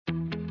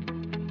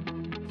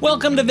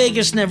Welcome to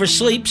Vegas Never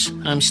Sleeps.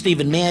 I'm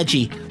Stephen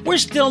Maggi. We're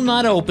still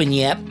not open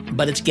yet,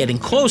 but it's getting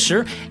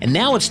closer, and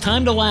now it's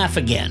time to laugh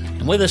again.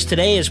 And with us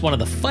today is one of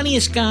the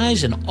funniest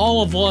guys in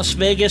all of Las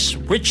Vegas,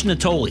 Rich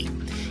Natoli.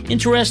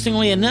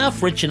 Interestingly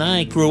enough, Rich and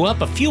I grew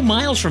up a few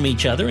miles from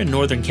each other in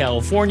Northern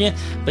California,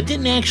 but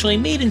didn't actually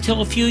meet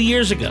until a few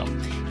years ago.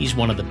 He's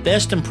one of the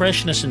best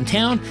impressionists in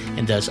town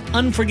and does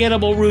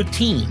unforgettable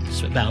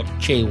routines about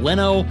Jay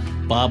Leno,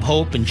 Bob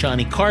Hope, and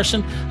Johnny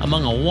Carson,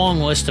 among a long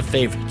list of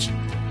favorites.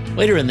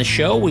 Later in the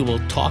show, we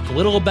will talk a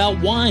little about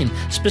wine,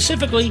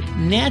 specifically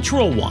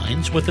natural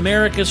wines, with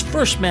America's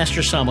first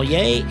master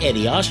sommelier,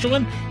 Eddie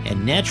Osterlin,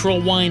 and natural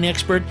wine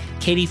expert,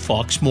 Katie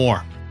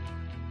Fawkes-Moore.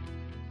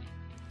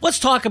 Let's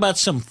talk about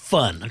some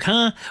fun,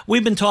 huh?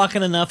 We've been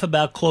talking enough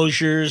about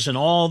closures and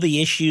all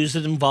the issues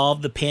that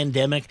involve the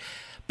pandemic,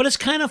 but it's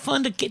kind of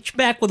fun to get you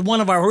back with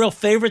one of our real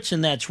favorites,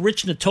 and that's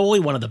Rich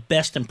Natoli, one of the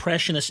best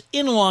impressionists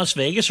in Las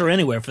Vegas, or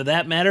anywhere for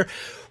that matter.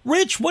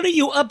 Rich, what are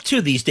you up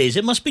to these days?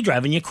 It must be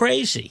driving you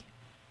crazy.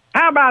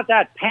 How about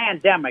that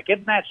pandemic?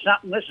 Isn't that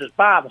something? This is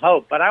Bob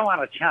Hope, but I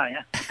want to tell you,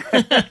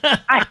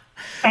 I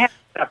haven't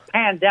had a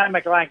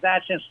pandemic like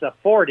that since the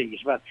 40s.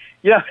 But,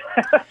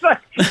 it's like,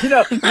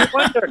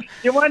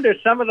 you wonder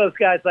some of those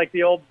guys like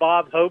the old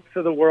Bob Hopes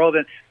of the world,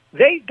 and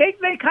they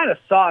kind of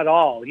saw it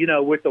all,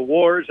 with the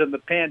wars and the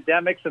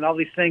pandemics and all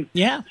these things.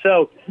 Yeah.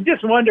 So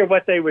just wonder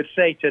what they would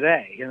say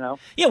today,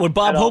 Yeah, would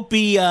Bob Hope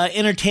be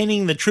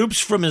entertaining the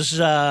troops from his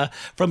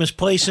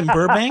place in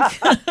Burbank?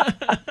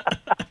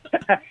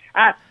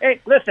 Hey,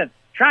 listen,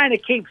 trying to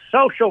keep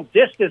social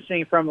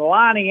distancing from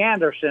Lonnie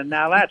Anderson,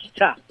 now that's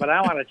tough, but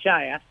I want to tell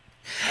you,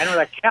 I know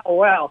that Cal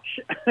Welch.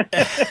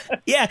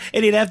 Yeah,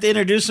 and he'd have to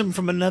introduce him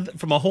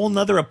from a whole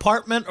nother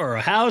apartment or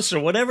a house or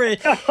whatever.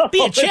 It'd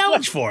be a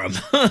challenge for him.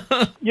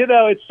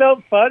 It's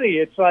so funny.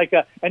 It's like,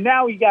 and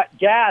now you got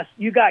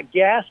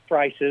gas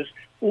prices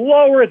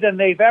lower than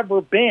they've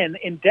ever been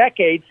in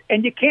decades,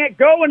 and you can't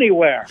go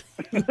anywhere.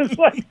 It's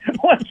like,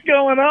 what's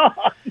going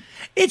on?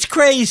 It's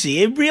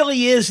crazy. It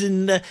really is.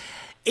 And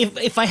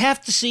if I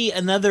have to see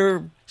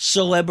another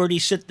celebrity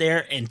sit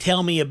there and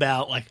tell me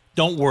about, like,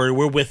 don't worry,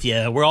 we're with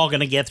you, we're all going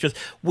to get through.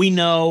 We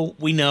know.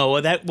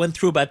 That went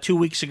through about 2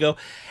 weeks ago.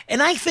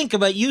 And I think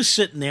about you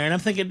sitting there, and I'm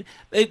thinking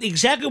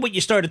exactly what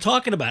you started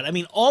talking about. I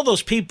mean, all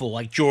those people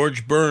like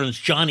George Burns,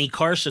 Johnny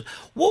Carson,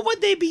 what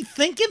would they be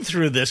thinking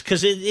through this?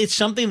 Because it's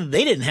something that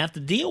they didn't have to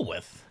deal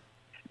with.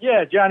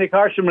 Yeah, Johnny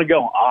Carson would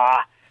go,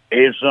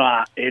 it's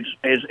a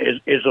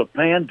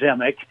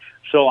pandemic,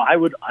 so I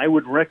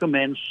would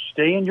recommend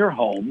stay in your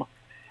home.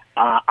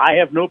 I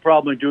have no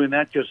problem doing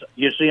that because,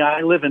 you see,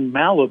 I live in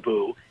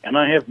Malibu and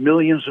I have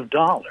millions of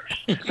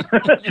dollars.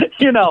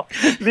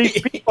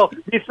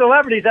 These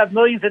celebrities have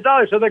millions of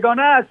dollars, so they're going,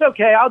 it's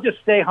okay, I'll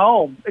just stay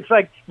home. It's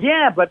like,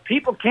 yeah, but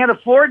people can't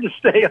afford to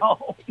stay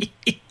home.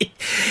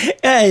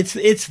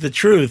 It's the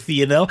truth,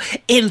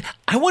 And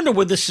I wonder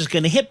where this is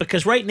going to hit,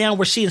 because right now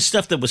we're seeing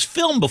stuff that was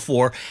filmed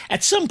before.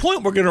 At some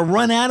point, we're going to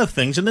run out of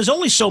things, and there's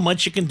only so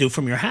much you can do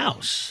from your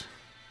house.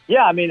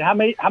 Yeah, I mean, how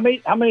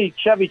many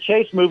Chevy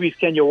Chase movies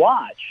can you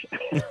watch?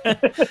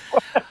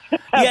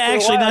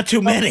 Actually, not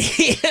too many.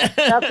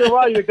 After a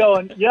while, you're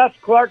going, yes,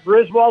 Clark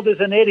Griswold is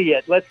an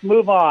idiot. Let's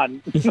move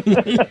on.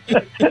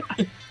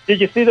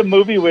 Did you see the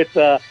movie with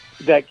Seth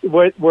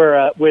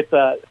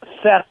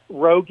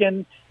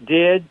Rogen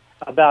did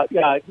about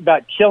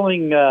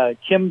killing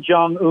Kim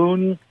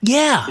Jong-un?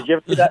 Yeah. Did you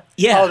ever see that?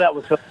 Yeah. Oh, that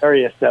was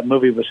hilarious. That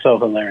movie was so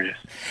hilarious.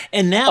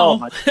 And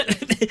now...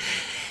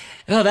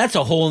 Oh, that's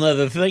a whole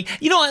other thing.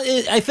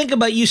 I think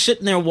about you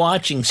sitting there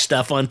watching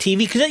stuff on TV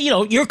because,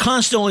 you're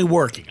constantly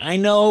working. I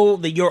know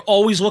that you're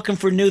always looking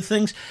for new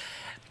things.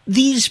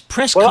 These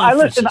press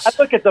conferences. I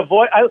look at the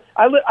voice.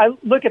 I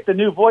look at the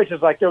new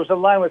voices. Like there was a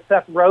line with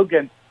Seth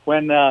Rogen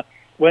when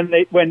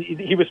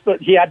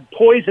he had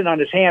poison on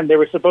his hand. They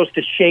were supposed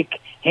to shake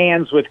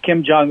hands with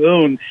Kim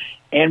Jong-un,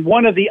 and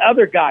one of the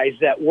other guys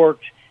that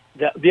worked,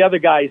 the other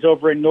guys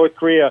over in North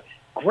Korea,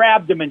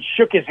 grabbed him and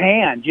shook his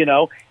hand.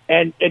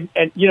 And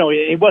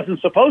he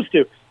wasn't supposed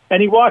to. And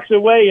he walks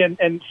away,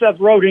 and Seth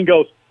Rogen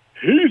goes,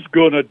 he's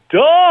going to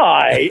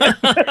die.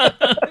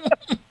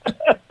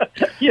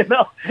 It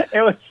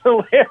was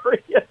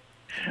hilarious.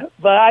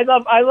 But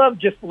I love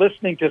just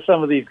listening to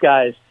some of these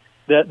guys,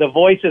 the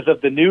voices of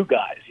the new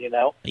guys,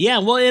 Yeah,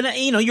 well, and,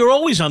 you're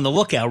always on the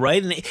lookout,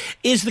 right? And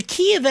is the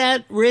key of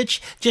that,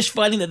 Rich, just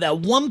finding that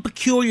one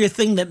peculiar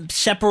thing that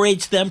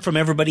separates them from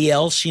everybody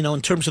else,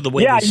 in terms of the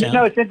way they sound?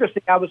 Yeah, it's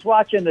interesting. I was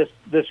watching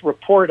this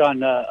report on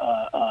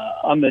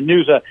the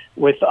news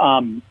with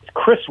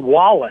Chris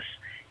Wallace.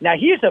 Now,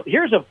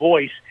 here's a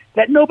voice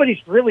that nobody's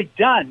really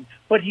done,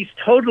 but he's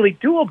totally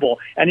doable.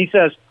 And he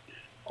says,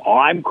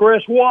 I'm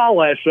Chris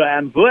Wallace,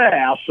 and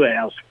this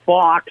is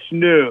Fox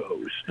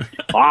News.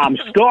 I'm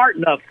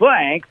starting to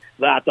think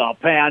that the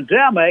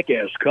pandemic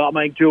is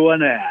coming to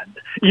an end.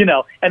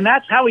 And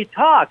that's how he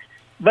talks.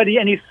 But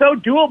he's so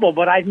doable,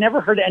 but I've never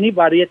heard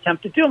anybody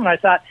attempt to do him. And I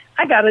thought,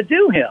 I got to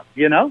do him,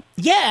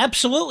 Yeah,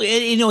 absolutely.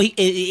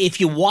 If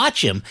you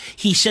watch him,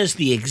 he says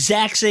the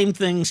exact same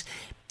things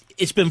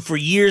it's been for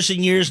years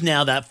and years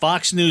now, that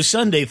Fox News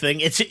Sunday thing.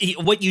 It's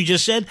what you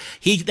just said.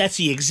 That's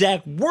the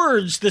exact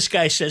words this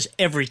guy says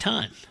every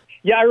time.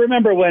 Yeah, I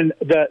remember when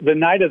the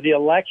night of the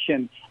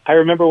election, I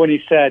remember when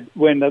he said,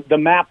 when the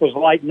map was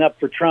lighting up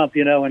for Trump,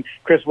 and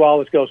Chris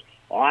Wallace goes,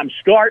 I'm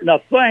starting to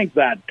think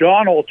that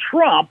Donald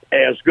Trump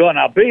is going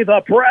to be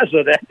the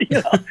president.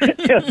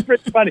 It's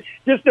pretty funny.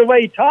 Just the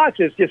way he talks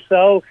is just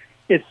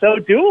it's so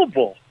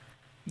doable.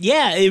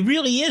 Yeah, it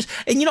really is.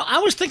 And, I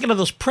was thinking of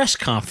those press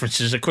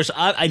conferences. Of course,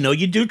 I know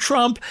you do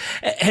Trump.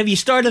 Have you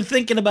started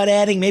thinking about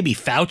adding maybe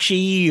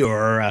Fauci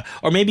or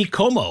maybe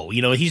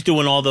Cuomo? He's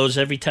doing all those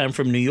every time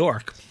from New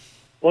York.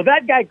 Well,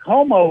 that guy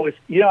Cuomo is,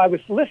 I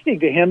was listening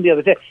to him the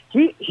other day.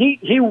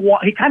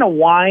 He kind of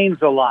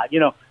whines a lot,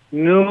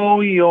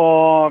 New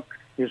York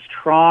is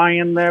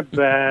trying their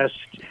best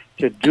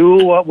to do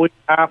what we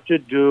have to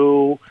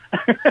do.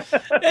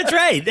 That's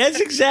right. That's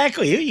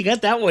exactly. You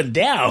got that one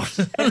down.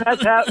 And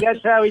that's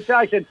how he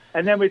talks.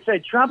 And then we'd say,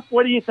 Trump,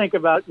 what do you think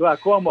about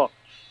Cuomo?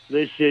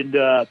 Listen,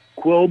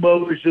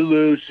 Cuomo is a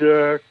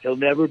loser. He'll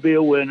never be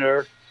a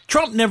winner.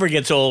 Trump never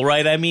gets old,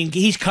 right? I mean,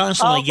 he's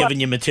constantly giving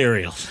you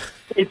materials.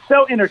 It's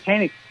so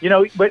entertaining.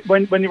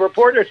 When the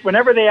reporters,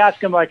 whenever they ask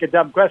him like a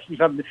dumb question or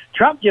something,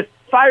 Trump just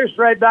fires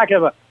right back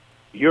at him.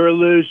 You're a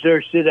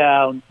loser. Sit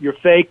down. You're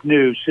fake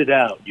news. Sit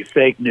down. You're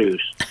fake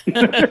news.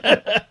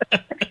 I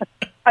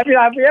mean,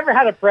 have we ever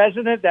had a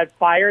president that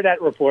fired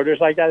at reporters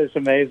like that? It's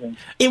amazing.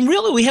 And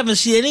really, we haven't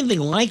seen anything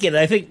like it.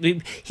 I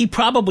think he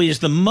probably is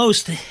the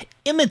most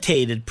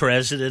imitated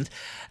president,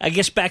 I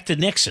guess, back to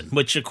Nixon,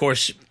 which, of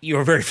course,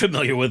 you're very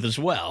familiar with as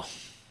well.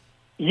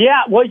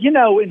 Yeah, well,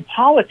 in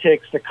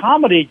politics, the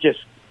comedy just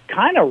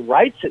kind of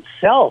writes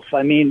itself.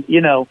 I mean,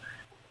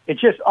 it's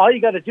just all you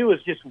got to do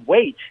is just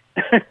wait.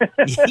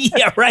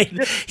 Yeah, right.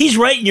 He's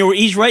writing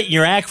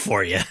your act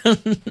for you.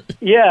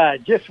 Yeah,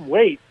 just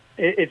wait.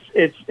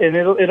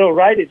 It'll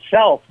write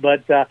itself.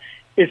 But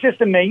it's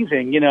just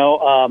amazing,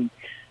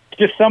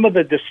 just some of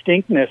the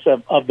distinctness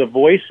of the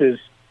voices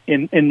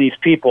in these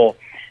people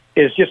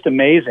is just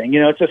amazing.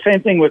 It's the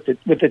same thing with the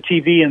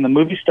TV and the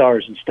movie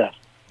stars and stuff.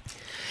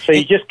 So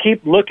you just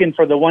keep looking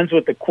for the ones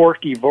with the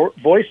quirky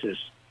voices.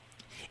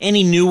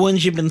 Any new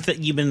ones you've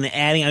been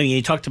adding? I mean,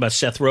 you talked about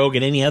Seth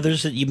Rogen. Any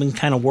others that you've been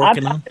kind of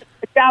working on?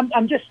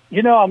 I'm just,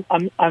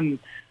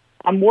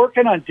 I'm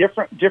working on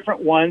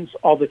different ones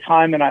all the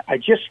time, and I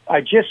just,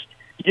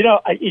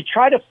 you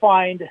try to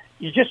find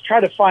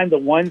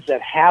the ones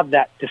that have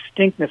that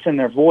distinctness in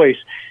their voice.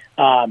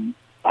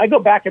 I go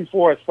back and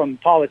forth from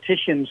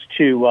politicians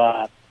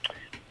to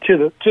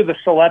the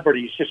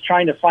celebrities, just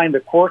trying to find the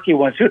quirky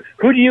ones.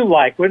 Who do you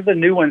like? What are the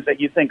new ones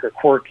that you think are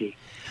quirky?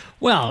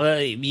 Well,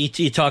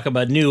 you talk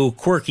about new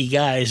quirky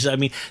guys. I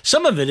mean,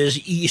 some of it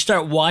is you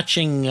start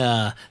watching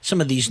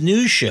some of these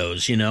news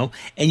shows, and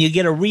you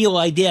get a real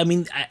idea. I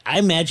mean, I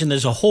imagine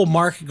there's a whole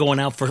market going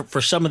out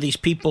for some of these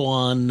people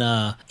on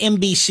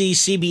NBC,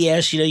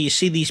 CBS. You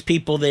see these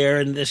people there,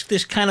 and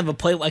this kind of a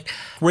play like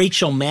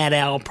Rachel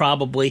Maddow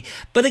probably.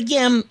 But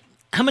again,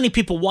 how many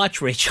people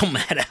watch Rachel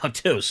Maddow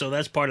too? So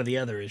that's part of the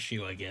other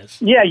issue, I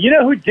guess. Yeah,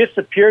 who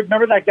disappeared?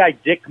 Remember that guy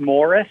Dick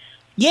Morris?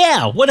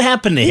 Yeah, what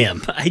happened to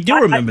him? I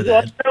do remember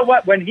that. You know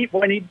what? When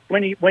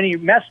he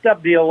messed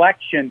up the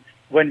election,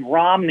 when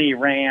Romney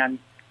ran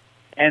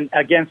and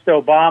against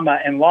Obama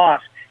and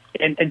lost,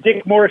 and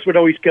Dick Morris would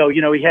always go.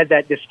 He had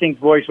that distinct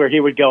voice where he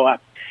would go,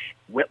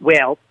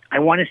 "Well, I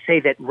want to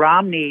say that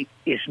Romney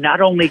is not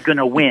only going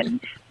to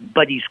win,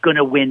 but he's going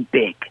to win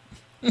big."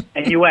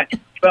 And you went,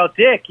 "Well,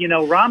 Dick,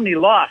 Romney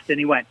lost," and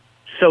he went,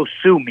 "So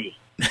sue me."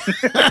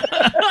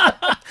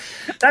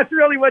 That's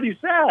really what he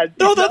said.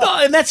 No,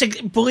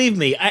 and believe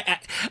me, I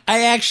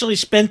actually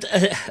spent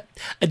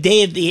a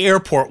day at the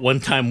airport one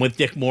time with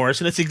Dick Morris,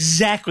 and that's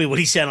exactly what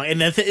he said.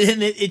 And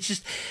it's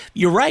just,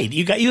 you're right.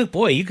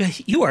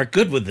 You are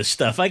good with this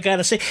stuff, I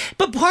gotta say.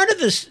 But part of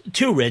this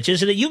too, Rich,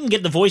 is that you can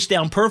get the voice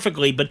down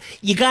perfectly, but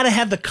you got to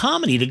have the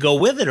comedy to go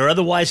with it, or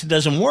otherwise it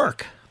doesn't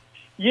work.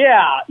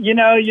 Yeah, you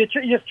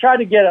just try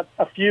to get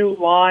a few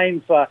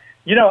lines. A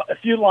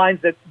few lines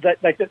that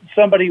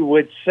somebody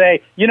would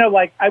say,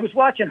 like I was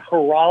watching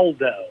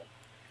Geraldo,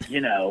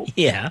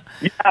 Yeah.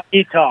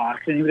 He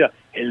talks and he would go,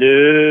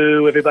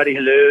 "Hello, everybody.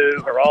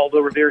 Hello.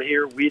 Geraldo Rivera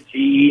here with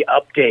the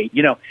update."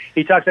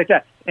 He talks like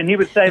that. And he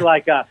would say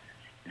like,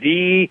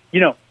 he's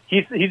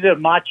a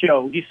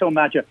macho. He's so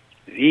macho.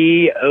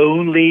 "The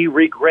only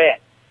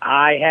regret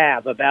I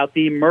have about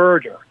the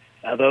murder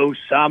of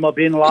Osama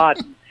bin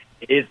Laden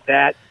is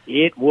that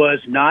it was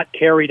not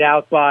carried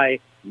out by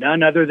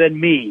none other than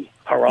me,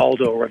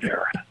 Geraldo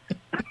Rivera."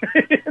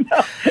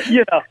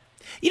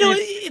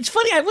 It's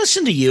funny. I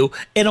listen to you,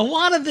 and a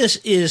lot of this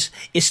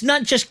it's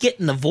not just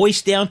getting the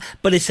voice down,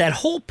 but it's that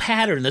whole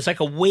pattern. There's like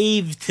a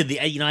wave to the.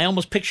 I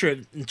almost picture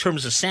it in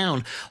terms of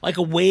sound, like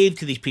a wave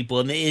to these people,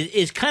 and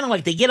it's kind of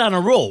like they get on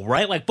a roll,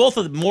 right? Like both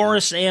of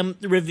Morris and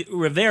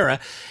Rivera.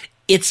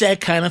 It's that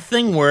kind of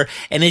thing where,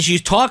 and as you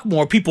talk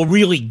more, people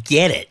really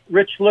get it.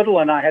 Rich Little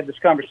and I had this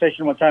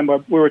conversation one time where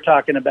we were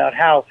talking about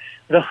how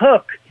the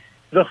hook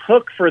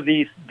for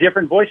these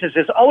different voices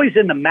is always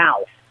in the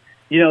mouth.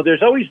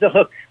 there's always the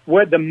hook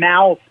where the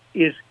mouth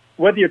is,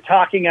 whether you're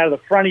talking out of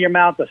the front of your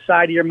mouth, the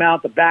side of your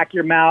mouth, the back of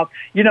your mouth.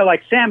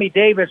 Like Sammy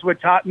Davis would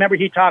talk. Remember,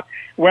 he talked,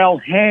 well,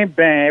 hey,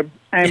 babe,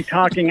 I'm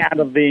talking out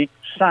of the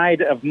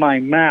side of my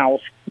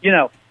mouth,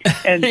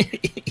 and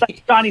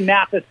like Johnny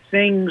Mathis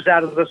sings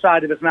out of the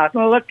side of his mouth.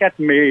 Oh, look at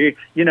me,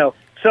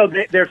 So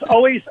there's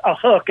always a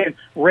hook, and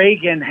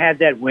Reagan had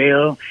that,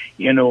 well,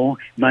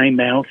 my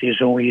mouth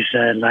is always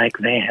like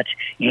that.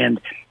 And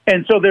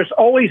so there's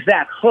always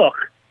that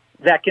hook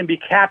that can be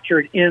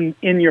captured in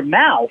your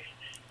mouth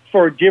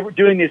for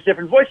doing these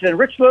different voices. And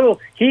Rich Little,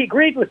 he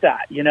agreed with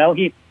that.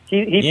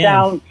 He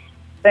found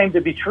claimed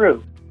to be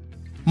true.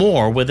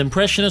 More with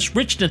impressionist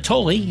Rich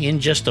Natoli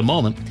in just a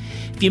moment.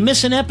 If you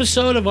miss an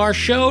episode of our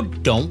show,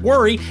 don't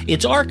worry.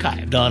 It's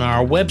archived on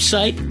our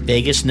website,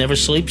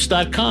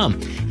 VegasNeverSleeps.com.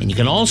 And you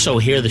can also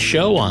hear the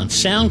show on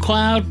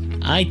SoundCloud,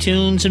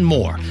 iTunes, and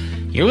more.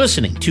 You're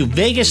listening to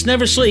Vegas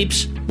Never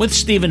Sleeps with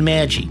Stephen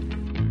Maggi.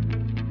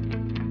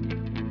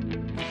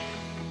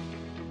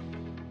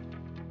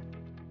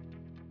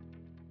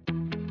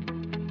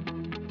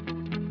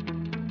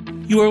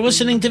 You are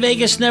listening to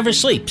Vegas Never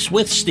Sleeps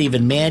with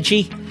Stephen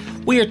Maggi.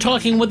 We are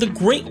talking with the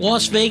great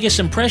Las Vegas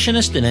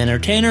impressionist and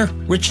entertainer,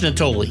 Rich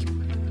Natoli.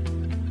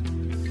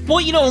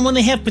 Well, when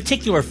they have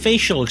particular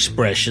facial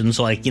expressions,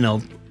 like,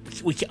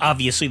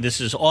 obviously this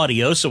is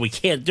audio, so we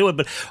can't do it,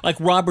 but like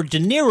Robert De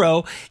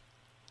Niro,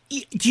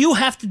 do you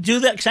have to do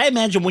that? Because I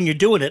imagine when you're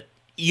doing it,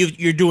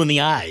 you're doing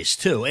the eyes,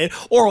 too.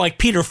 Or like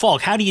Peter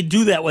Falk, how do you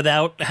do that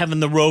without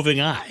having the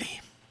roving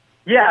eye?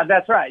 Yeah,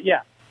 that's right,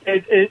 yeah.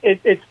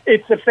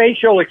 It's the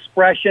facial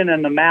expression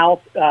and the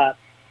mouth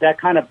that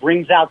kind of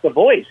brings out the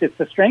voice. It's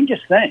the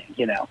strangest thing,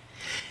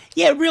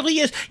 Yeah, it really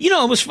is.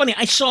 It was funny.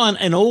 I saw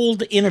an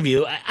old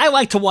interview. I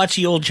like to watch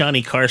the old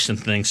Johnny Carson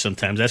things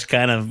sometimes. That's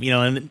kind of,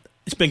 and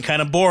it's been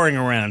kind of boring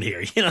around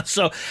here,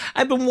 So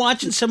I've been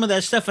watching some of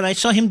that stuff, and I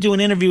saw him do an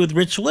interview with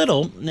Rich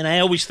Little, and I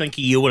always think of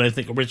you when I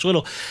think of Rich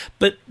Little.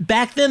 But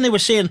back then they were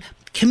saying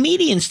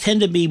comedians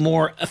tend to be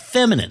more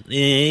effeminate.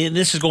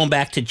 This is going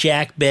back to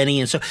Jack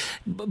Benny, and so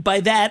by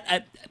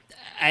that,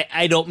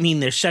 I don't mean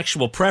their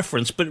sexual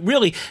preference, but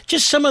really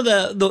just some of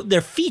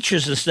their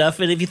features and stuff.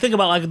 And if you think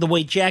about like the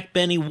way Jack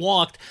Benny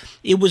walked,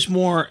 it was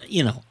more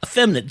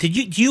effeminate. Do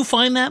you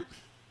find that?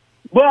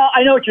 Well,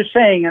 I know what you're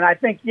saying, and I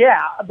think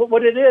but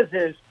what it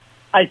is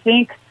I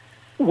think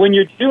when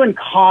you're doing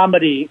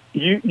comedy,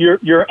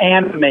 you're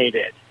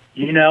animated.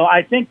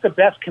 I think the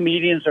best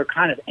comedians are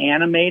kind of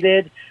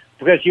animated,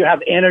 because you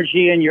have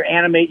energy and you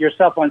animate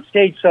yourself on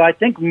stage. So I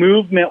think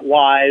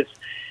movement-wise,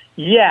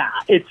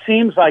 it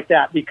seems like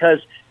that, because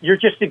you're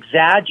just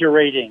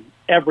exaggerating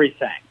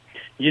everything.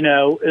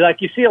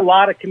 Like you see a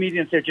lot of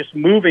comedians, they're just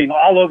moving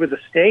all over the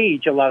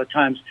stage a lot of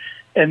times,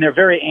 and they're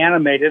very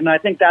animated. And I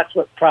think that's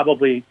what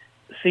probably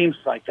seems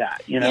like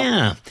that,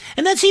 Yeah,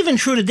 and that's even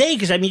true today,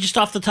 because, just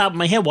off the top of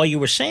my head, while you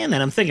were saying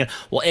that, I'm thinking,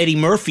 well, Eddie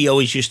Murphy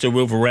always used to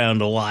move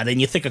around a lot, and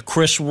you think of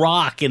Chris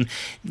Rock, and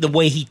the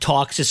way he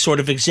talks is sort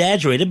of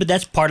exaggerated, but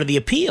that's part of the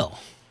appeal.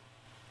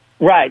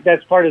 Right,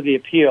 that's part of the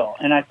appeal,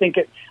 and I think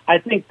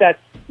that's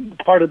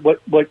part of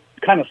what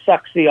kind of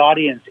sucks the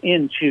audience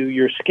into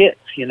your skits,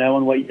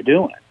 and what you're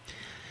doing.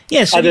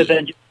 Yes, other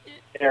than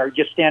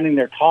just standing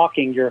there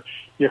talking, you're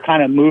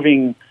kind of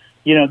moving.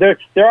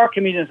 There are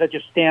comedians that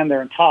just stand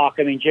there and talk.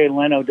 Jay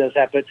Leno does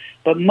that, but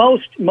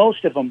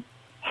most of them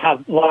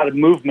have a lot of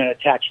movement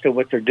attached to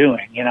what they're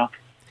doing. Yeah,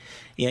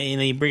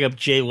 you bring up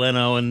Jay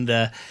Leno, and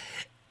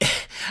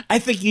I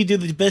think you do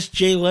the best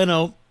Jay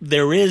Leno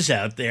there is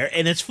out there,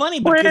 and it's funny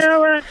because...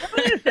 Well,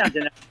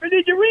 something.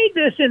 Did you read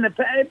this in the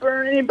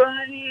paper?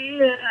 Anybody?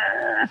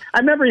 I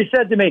remember he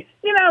said to me,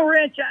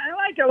 Rich, I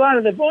like a lot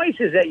of the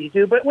voices that you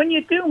do, but when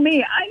you do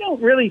me, I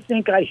don't really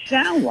think I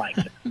sound like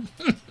them.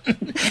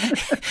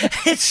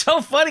 It's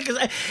so funny because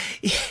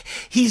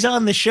he's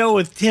on the show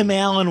with Tim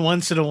Allen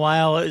once in a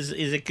while as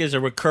a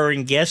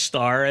recurring guest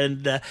star,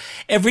 and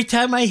every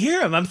time I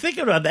hear him, I'm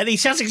thinking about that. He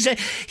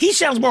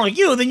sounds more like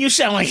you than you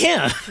sound like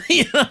him.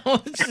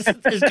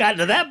 It's gotten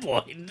to that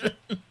point.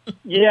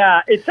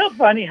 Yeah, it's so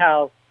funny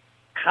how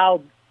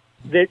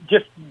the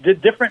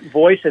different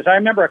voices. I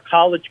remember a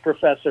college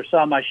professor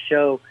saw my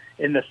show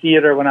in the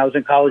theater when I was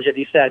in college, and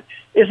he said,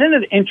 "Isn't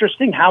it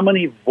interesting how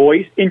many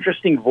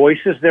interesting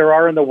voices there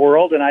are in the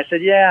world?" And I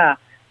said, "Yeah,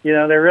 it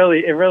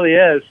really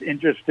is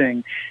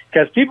interesting,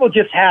 because people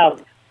just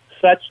have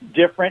such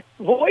different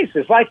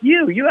voices. Like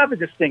you have a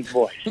distinct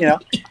voice, Yeah.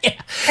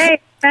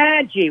 Hey,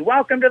 Maggi,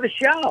 welcome to the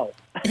show.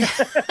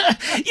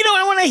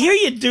 I want to hear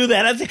you do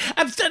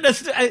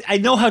that. I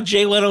know how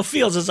Jay Leno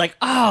feels. It's like,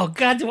 oh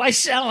God, do I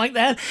sound like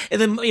that?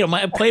 And then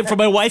I play it for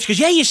my wife. She goes,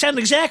 yeah, you sound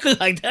exactly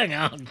like that.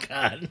 Oh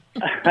God.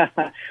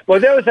 Well,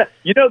 there's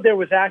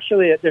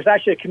actually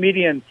a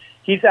comedian.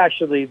 He's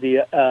actually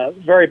the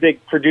very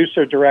big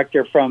producer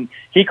director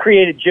he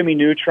created Jimmy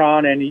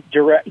Neutron, and he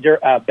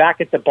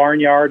Back at the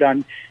Barnyard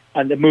on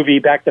the movie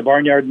Back at the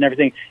Barnyard and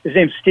everything. His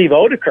name's Steve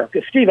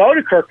Odekirk. Steve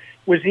Odekirk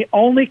was the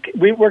only,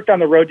 we worked on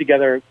the road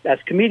together as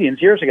comedians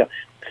years ago.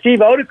 Steve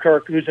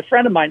Odekirk, who's a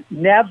friend of mine,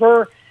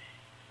 never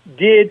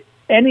did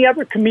any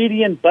other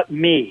comedian but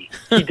me.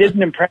 He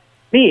didn't impress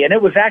me, and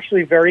it was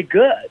actually very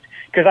good.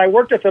 Because I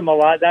worked with him a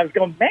lot, and I was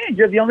going, man,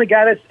 you're the only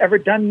guy that's ever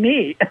done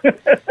me.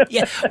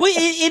 Yeah, well,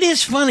 it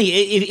is funny.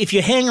 If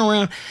you hang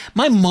around,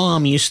 my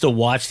mom used to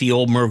watch the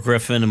old Merv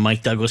Griffin and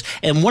Mike Douglas,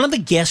 and one of the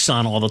guests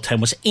on all the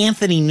time was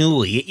Anthony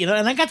Newley. You know,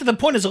 and I got to the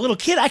point as a little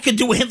kid, I could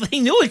do Anthony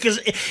Newley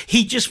because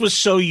he just was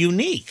so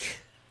unique.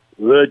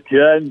 What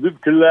kind of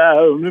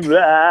clown am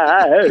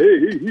I?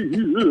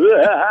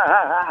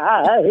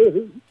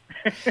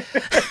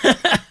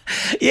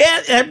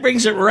 Yeah, that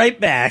brings it right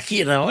back,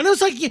 you know. And it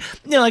was like,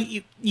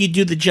 you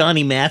do the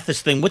Johnny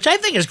Mathis thing, which I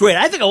think is great.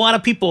 I think a lot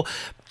of people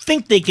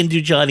think they can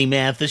do Johnny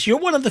Mathis. You're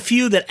one of the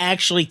few that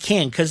actually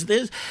can, because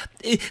there's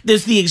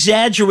the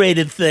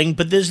exaggerated thing,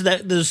 but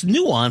there's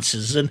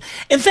nuances. And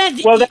in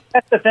fact, well,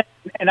 that's the thing.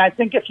 And I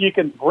think if you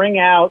can bring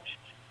out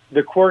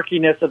the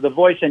quirkiness of the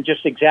voice and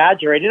just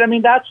exaggerate it, I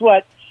mean, that's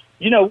what,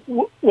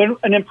 when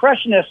an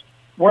impressionist,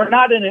 we're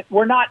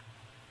not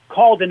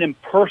called an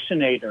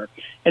impersonator.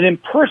 An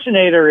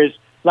impersonator is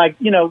like,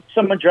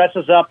 someone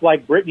dresses up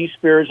like Britney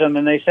Spears and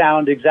then they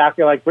sound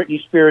exactly like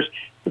Britney Spears.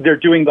 They're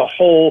doing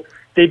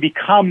they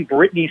become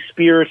Britney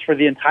Spears for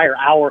the entire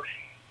hour.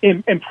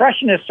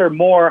 Impressionists are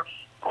more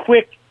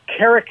quick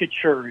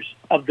caricatures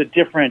of the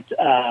different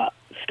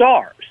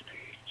stars.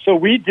 So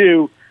we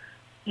do,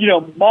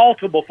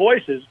 multiple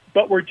voices,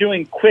 but we're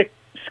doing quick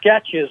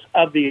sketches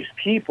of these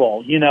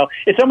people.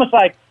 It's almost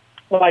like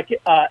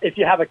if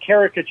you have a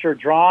caricature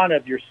drawn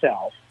of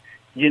yourself,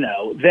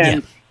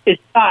 then it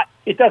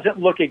doesn't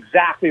look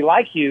exactly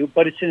like you,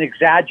 but it's an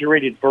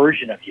exaggerated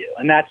version of you.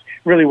 And that's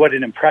really what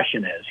an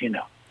impression is,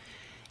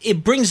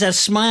 It brings that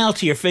smile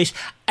to your face.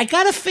 I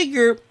got to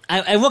figure,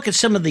 I look at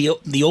some of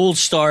the old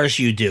stars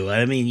you do.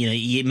 I mean,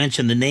 you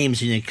mentioned the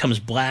names and it comes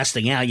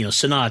blasting out,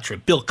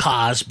 Sinatra, Bill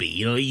Cosby,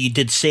 you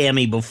did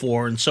Sammy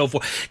before and so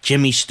forth,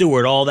 Jimmy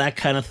Stewart, all that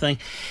kind of thing.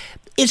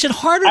 Is it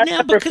harder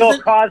now? Because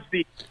Bill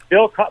Cosby,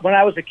 when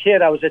I was a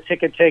kid, I was a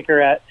ticket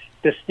taker at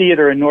this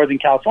theater in Northern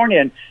California,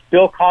 and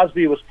Bill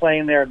Cosby was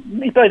playing there.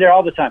 He played there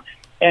all the time.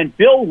 And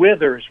Bill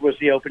Withers was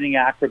the opening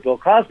act for Bill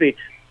Cosby.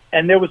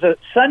 And there was a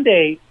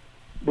Sunday,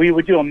 we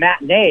would do a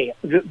matinee.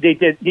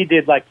 He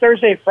did like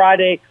Thursday,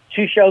 Friday,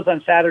 2 shows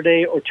on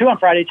Saturday, or 2 on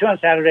Friday, 2 on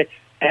Saturday,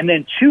 and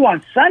then 2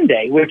 on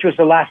Sunday, which was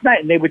the last night.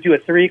 And they would do a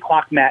 3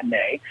 o'clock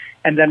matinee,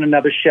 and then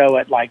another show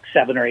at like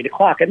 7 or 8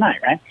 o'clock at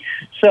night, right?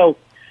 So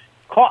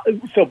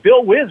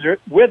Bill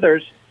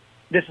Withers,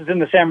 this is in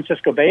the San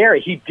Francisco Bay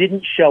Area, he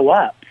didn't show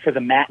up for the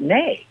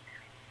matinee.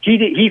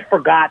 He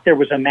forgot there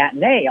was a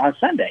matinee on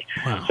Sunday.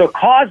 Wow. So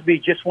Cosby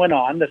just went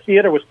on. The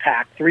theater was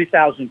packed,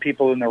 3,000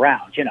 people in the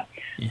round, Yeah.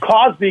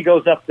 Cosby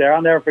goes up there.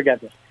 I'll never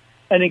forget this.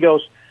 And he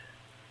goes,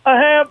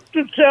 I have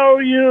to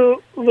tell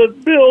you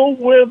that Bill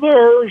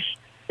Withers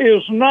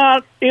is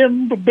not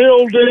in the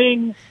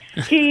building.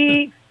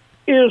 He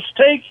is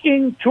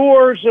taking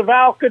tours of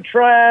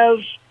Alcatraz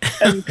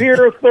and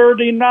Pier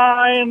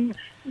 39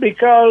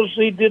 because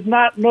he did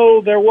not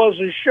know there was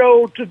a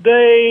show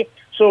today.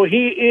 So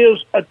he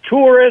is a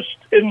tourist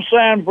in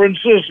San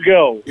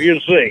Francisco, you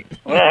see.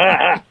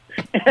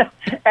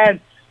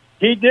 And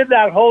he did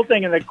that whole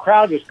thing, and the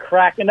crowd was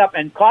cracking up.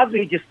 And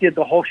Cosby just did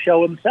the whole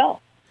show himself.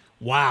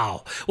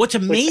 Wow. What's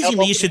amazing,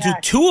 they used to do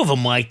 2 of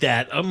them like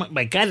that. Oh,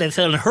 my God, that's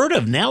unheard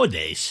of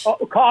nowadays. Oh,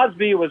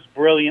 Cosby was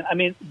brilliant. I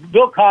mean,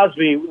 Bill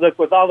Cosby, look,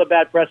 with all the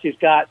bad press he's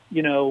got,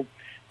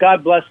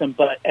 God bless him.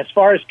 But as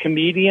far as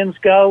comedians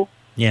go,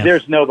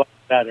 There's nobody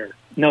better.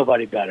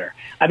 Nobody better.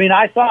 I mean,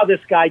 I saw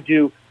this guy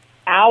do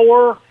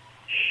hour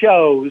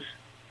shows,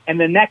 and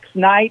the next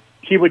night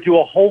he would do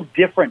a whole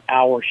different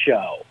hour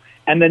show.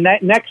 And the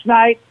next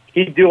night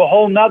he'd do a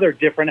whole nother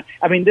different.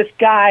 I mean, this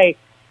guy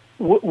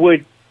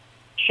would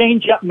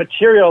change up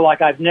material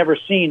like I've never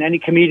seen any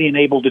comedian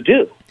able to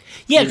do.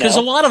 Yeah, because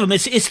a lot of them,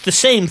 it's the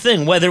same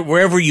thing,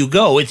 wherever you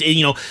go. It's,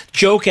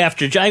 joke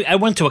after joke. I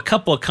went to a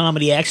couple of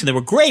comedy acts, and they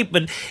were great,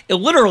 but it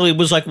literally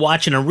was like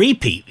watching a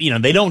repeat.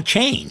 They don't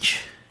change.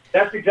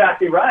 That's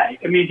exactly right.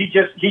 I mean,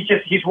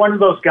 he's one of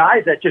those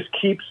guys that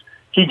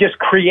he just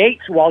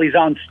creates while he's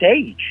on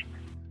stage.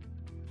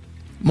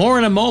 More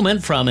in a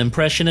moment from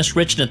impressionist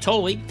Rich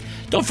Natoli.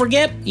 Don't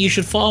forget, you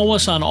should follow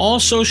us on all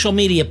social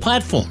media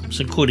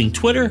platforms, including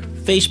Twitter,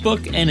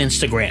 Facebook, and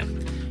Instagram.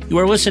 You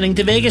are listening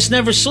to Vegas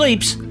Never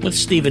Sleeps with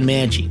Stephen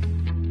Maggi.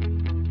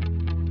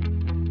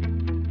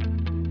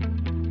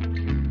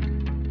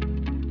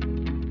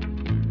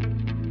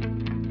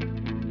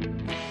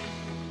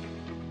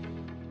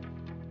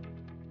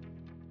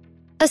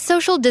 A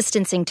social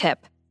distancing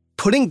tip.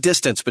 Putting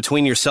distance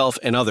between yourself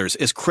and others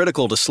is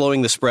critical to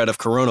slowing the spread of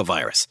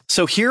coronavirus.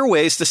 So here are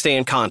ways to stay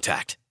in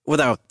contact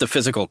without the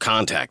physical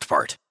contact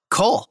part.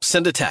 Call,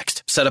 send a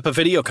text, set up a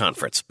video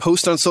conference,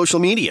 post on social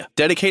media,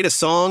 dedicate a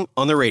song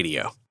on the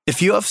radio.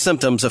 If you have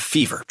symptoms of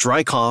fever,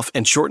 dry cough,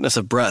 and shortness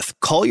of breath,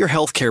 call your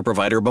healthcare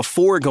provider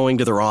before going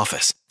to their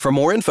office. For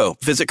more info,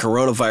 visit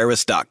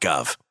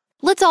coronavirus.gov.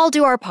 Let's all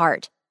do our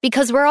part,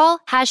 because we're all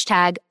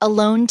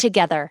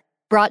 #AloneTogether.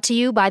 Brought to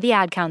you by the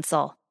Ad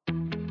Council.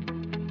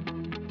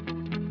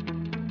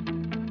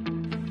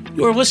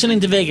 You're listening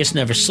to Vegas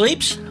Never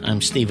Sleeps. I'm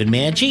Stephen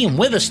Maggi, and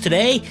with us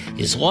today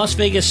is Las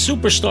Vegas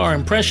superstar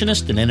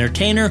impressionist and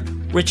entertainer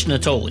Rich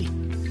Natoli.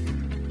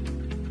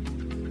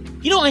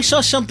 You know, I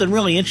saw something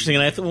really interesting,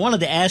 and I wanted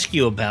to ask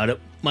you about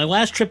it. My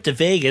last trip to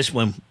Vegas,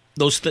 when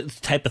those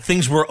type of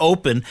things were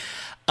open,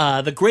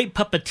 the great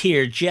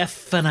puppeteer,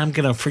 Jeff, and I'm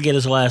going to forget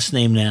his last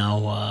name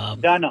now.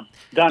 Dunham.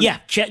 Yeah,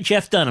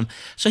 Jeff Dunham.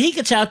 So he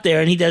gets out there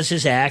and he does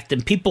his act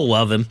and people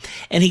love him.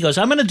 And he goes,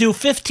 I'm going to do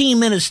 15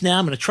 minutes now.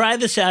 I'm going to try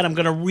this out. I'm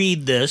going to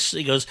read this.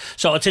 He goes,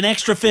 so it's an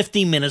extra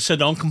 15 minutes, so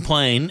don't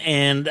complain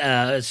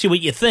and see what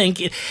you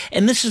think.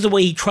 And this is the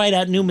way he tried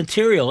out new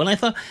material. And I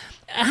thought,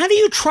 how do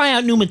you try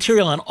out new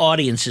material on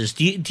audiences?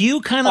 Do you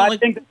kind of I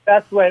think the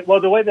best way,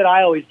 the way that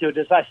I always do it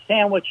is I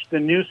sandwich the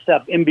new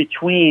stuff in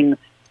between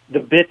the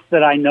bits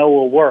that I know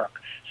will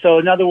work. So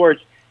in other words,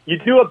 you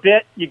do a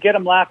bit, you get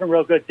them laughing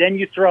real good, then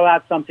you throw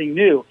out something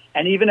new.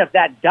 And even if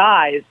that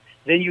dies,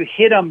 then you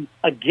hit them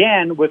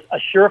again with a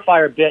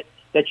surefire bit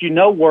that you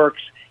know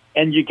works,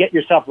 and you get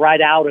yourself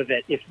right out of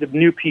it if the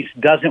new piece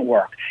doesn't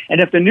work.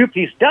 And if the new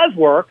piece does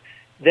work,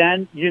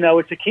 then you know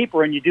it's a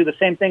keeper, and you do the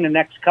same thing the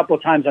next couple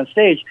of times on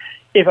stage.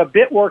 If a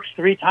bit works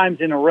 3 times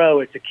in a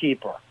row, it's a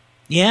keeper.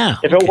 Yeah.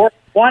 If it works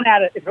one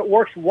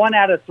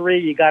out of 3,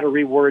 you got to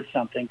reword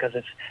something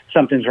because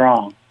something's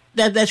wrong.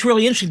 That's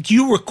really interesting. Do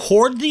you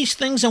record these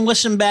things and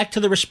listen back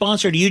to the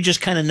response, or do you just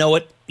kind of know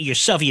it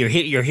yourself? You're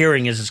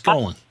hearing as it's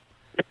going.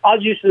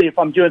 I'll usually, if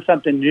I'm doing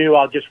something new,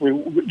 I'll just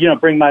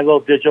bring my little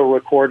digital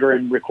recorder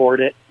and record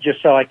it,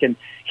 just so I can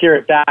hear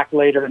it back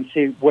later and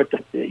see what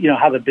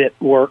how the bit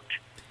worked.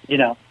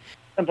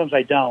 Sometimes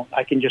I don't.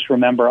 I can just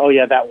remember. Oh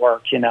yeah, that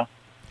worked.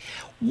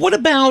 What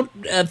about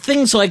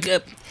things like?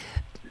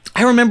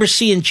 I remember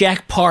seeing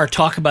Jack Parr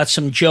talk about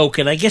some joke,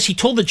 and I guess he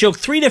told the joke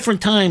 3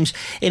 different times,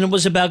 and it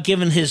was about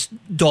giving his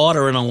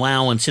daughter an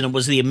allowance, and it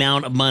was the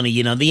amount of money.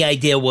 The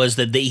idea was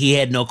that he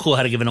had no clue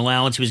how to give an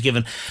allowance. He was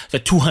given the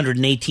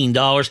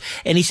 $218,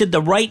 and he said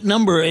the right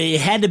number,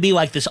 it had to be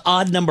like this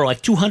odd number,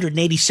 like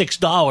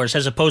 $286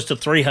 as opposed to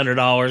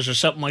 $300 or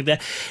something like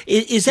that.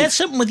 Is that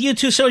something with you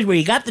too, so where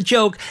you got the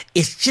joke,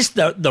 it's just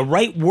the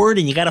right word,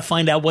 and you got to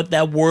find out what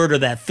that word or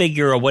that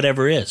figure or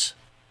whatever is?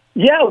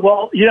 Yeah,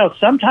 well,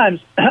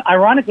 sometimes,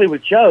 ironically,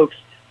 with jokes,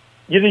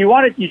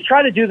 you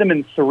try to do them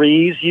in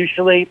 3s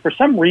usually. For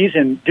some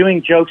reason,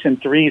 doing jokes in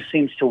 3s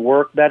seems to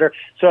work better.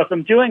 So if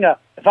I'm doing a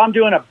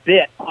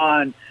bit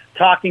on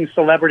talking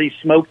celebrity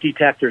smoke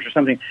detectors or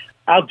something,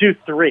 I'll do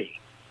 3.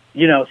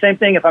 Same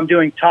thing if I'm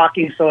doing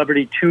talking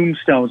celebrity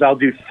tombstones, I'll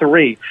do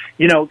 3.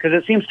 Because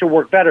it seems to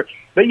work better.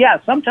 But yeah,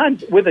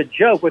 sometimes with a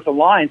joke, with the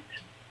lines,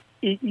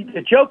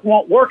 the joke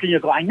won't work, and you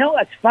go, I know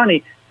that's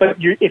funny, but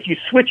if you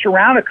switch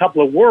around a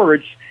couple of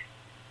words,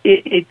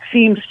 it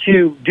seems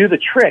to do the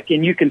trick,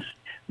 and you can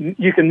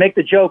make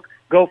the joke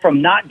go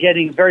from not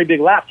getting a very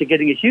big laugh to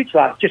getting a huge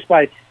laugh just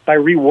by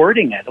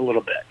rewording it a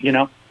little bit,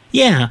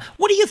 Yeah.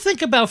 What do you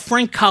think about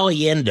Frank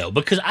Caliendo?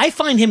 Because I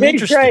find him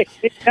interesting.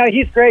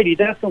 He's great. He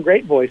does some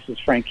great voices,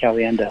 Frank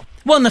Caliendo.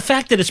 Well, and the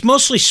fact that it's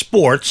mostly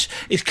sports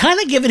is kind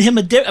of giving him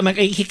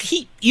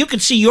you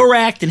could see your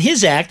act and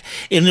his act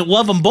and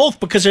love them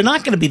both because they're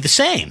not going to be the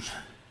same.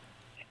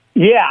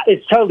 Yeah,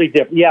 it's totally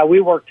different. Yeah,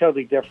 we work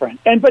totally different.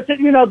 But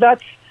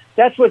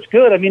that's what's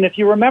good. I mean, if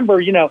you remember,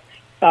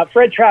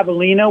 Fred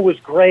Travalino was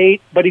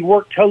great, but he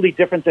worked totally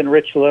different than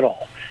Rich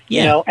Little.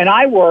 Yeah. And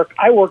I work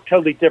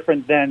totally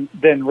different than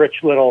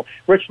Rich Little.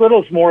 Rich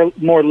Little's more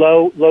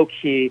low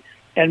key,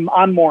 and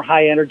I'm more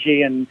high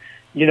energy and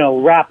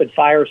rapid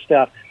fire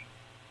stuff.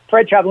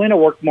 Fred Travalino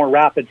worked more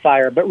rapid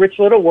fire, but Rich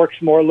Little works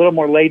a little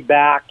more laid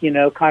back,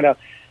 kind of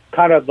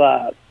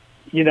a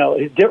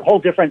whole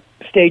different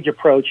stage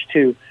approach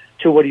to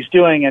what he's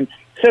doing. And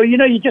so,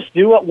 you just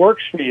do what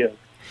works for you.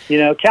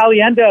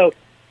 Caliendo,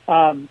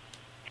 I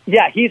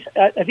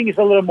think he's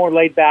a little more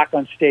laid back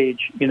on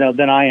stage,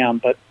 than I am,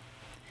 but.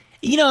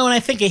 When I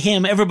think of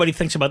him, everybody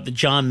thinks about the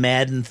John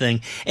Madden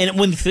thing. And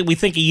when we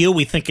think of you,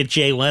 we think of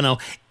Jay Leno.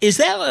 Is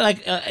that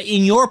like,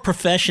 in your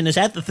profession, is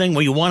that the thing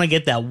where you want to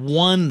get that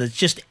one that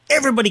just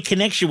everybody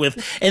connects you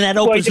with, and that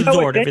opens the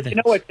door to everything?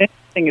 What's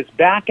interesting is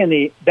back in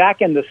the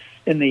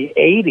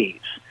 80s,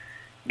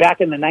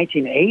 back in the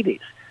 1980s,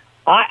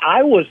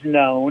 I was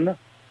known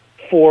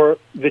for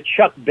the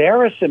Chuck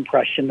Barris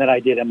impression that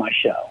I did in my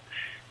show.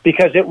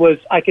 Because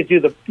I could do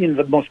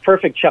the most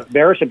perfect Chuck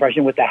Barris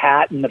impression with the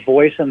hat and the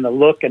voice and the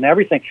look and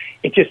everything.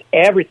 It's just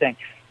everything.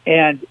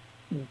 And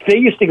they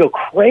used to go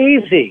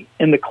crazy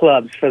in the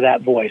clubs for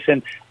that voice.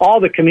 And all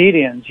the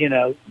comedians,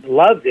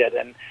 loved it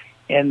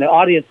and the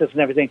audiences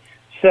and everything.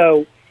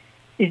 So,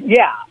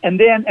 yeah. And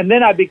then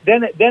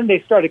they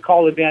started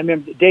calling me, I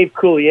remember Dave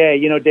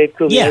Coulier, Dave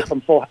Coulier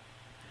from Full House.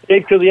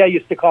 Dave Coulier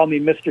used to call me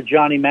Mr.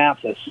 Johnny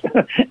Mathis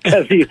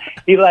because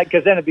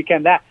because then it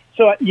became that.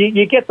 So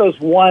you get those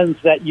ones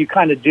that you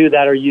kind of do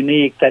that are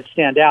unique, that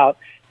stand out,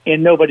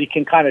 and nobody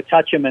can kind of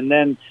touch them, and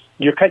then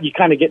you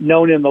kind of get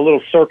known in the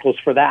little circles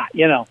for that,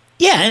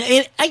 Yeah,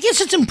 and I guess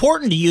it's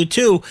important to you,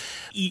 too.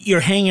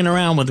 You're hanging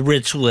around with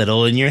Rich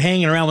Little, and you're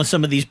hanging around with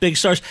some of these big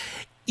stars.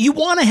 You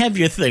want to have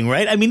your thing,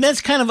 right? I mean, that's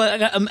kind of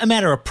a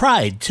matter of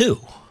pride, too.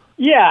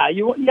 Yeah,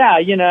 you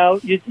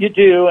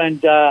do,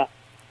 and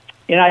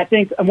I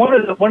think one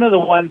of the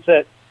ones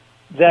that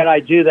I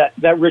do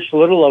that Rich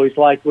Little always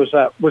liked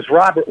was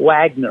Robert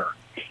Wagner.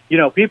 You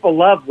know, people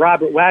love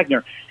Robert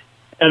Wagner,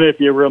 and if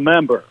you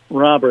remember,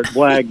 Robert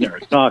Wagner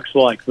talks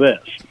like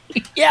this.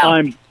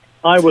 Yeah,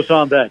 I was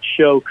on that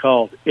show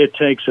called It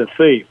Takes a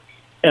Thief,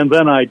 and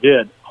then I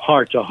did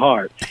Heart to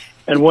Heart,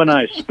 and when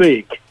I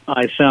speak,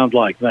 I sound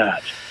like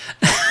that.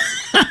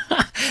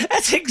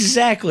 That's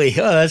exactly.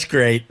 Oh, that's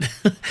great.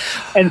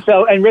 And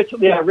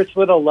Rich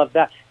Little loved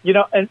that. You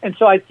know, and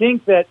so I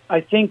think that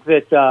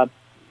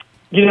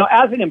you know,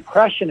 as an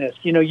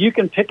impressionist, you know, you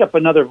can pick up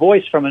another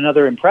voice from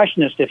another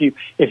impressionist if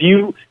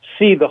you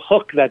see the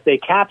hook that they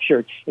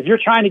captured. If you're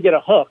trying to get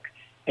a hook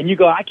and you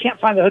go, I can't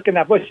find the hook in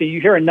that voice, so you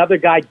hear another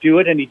guy do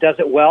it and he does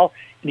it well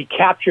and he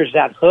captures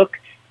that hook,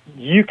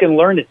 you can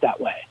learn it that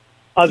way,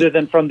 other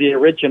than from the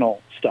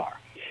original star.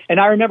 And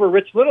I remember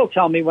Rich Little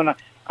telling me when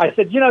I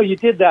said, you know, you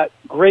did that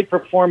great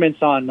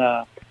performance on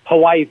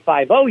Hawaii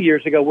Five-0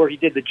 years ago where he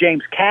did the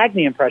James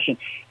Cagney impression.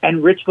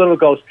 And Rich Little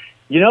goes,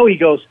 you know, he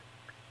goes,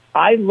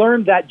 I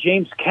learned that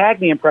James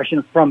Cagney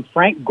impression from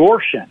Frank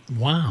Gorshin.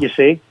 Wow. You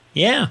see?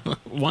 Yeah.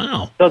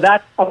 Wow. So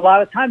that's a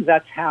lot of times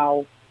that's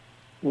how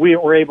we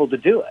were able to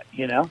do it,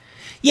 you know?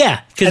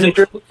 Yeah. And if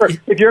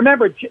you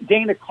remember,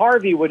 Dana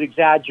Carvey would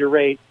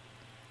exaggerate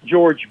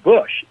George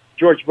Bush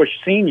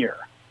Sr.,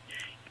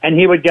 and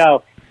he would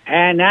go,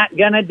 and not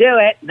gonna do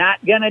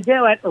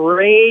it,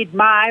 read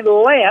my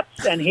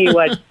lips, and he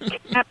would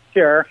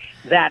capture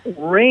that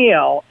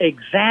real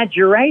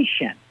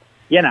exaggeration,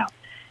 you know,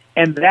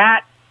 and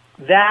that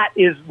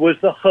was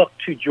the hook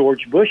to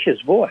George Bush's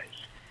voice.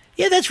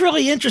 Yeah, that's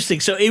really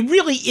interesting. So it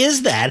really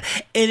is that,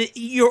 and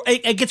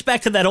it gets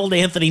back to that old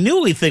Anthony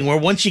Newley thing, where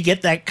once you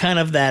get that kind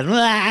of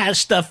that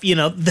stuff, you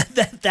know,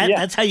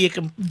 that's how you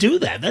can do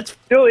that. That's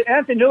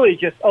Anthony Newley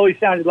just always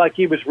sounded like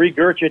he was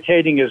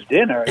regurgitating his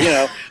dinner, you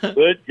know.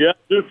 But got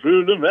the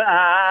food of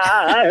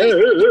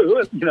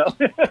you know.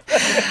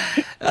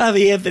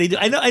 The Anthony,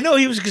 I know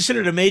he was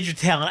considered a major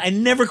talent. I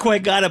never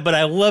quite got it, but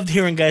I loved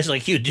hearing guys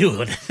like you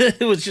do it.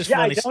 It was just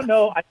funny.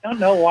 I don't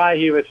know why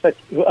he was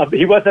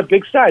he was a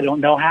big star. I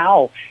don't know how.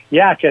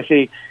 Yeah, because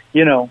he,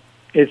 you know,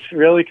 it's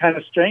really kind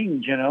of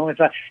strange, you know. It's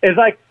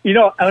like you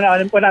know,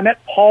 when I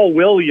met Paul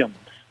Williams.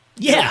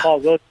 Yeah. You know, Paul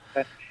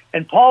Williams,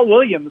 and Paul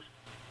Williams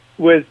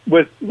was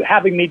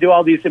having me do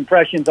all these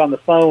impressions on the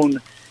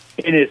phone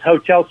in his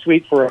hotel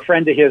suite for a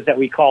friend of his that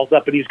we called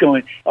up, and he's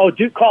going, "Oh,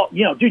 do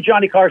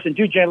Johnny Carson,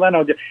 do Jay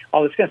Leno, do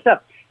all this kind of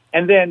stuff."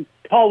 And then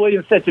Paul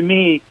Williams said to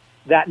me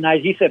that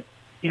night, he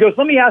goes,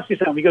 "Let me ask you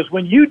something." He goes,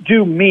 "When you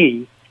do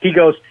me," he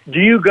goes, "do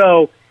you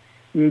go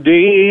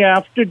D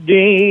after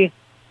D?"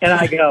 And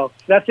I go,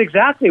 "That's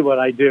exactly what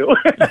I do."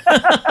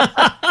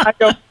 I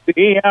go,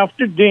 D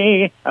after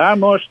D, I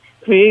must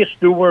face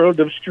the world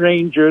of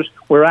strangers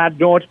where I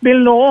don't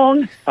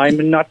belong.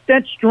 I'm not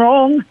that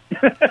strong.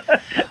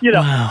 You know,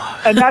 wow.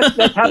 And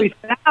that's how he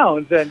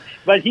sounds.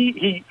 But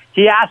he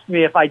asked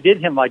me if I did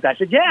him like that. I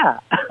said, yeah,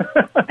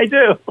 I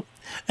do.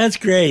 That's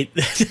great.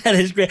 That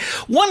is great.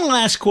 One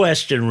last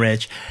question,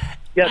 Rich.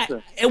 Yes,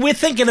 sir. We're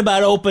thinking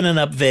about opening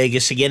up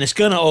Vegas again. It's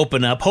going to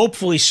open up,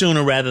 hopefully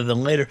sooner rather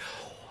than later.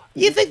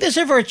 You think there's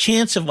ever a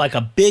chance of like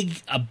a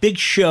big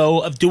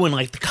show of doing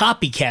like the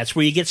Copycats,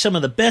 where you get some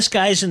of the best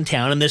guys in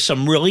town, and there's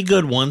some really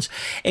good ones,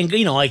 and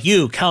you know, like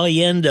you,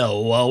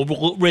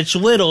 Caliendo, Rich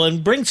Little,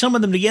 and bring some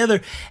of them together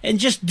and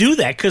just do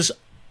that? Because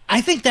I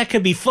think that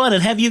could be fun,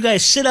 and have you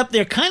guys sit up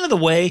there kind of the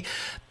way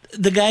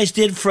the guys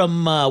did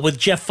from with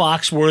Jeff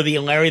Foxworthy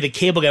and Larry the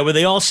Cable Guy, where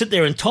they all sit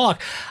there and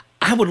talk.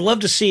 I would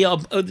love to see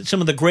some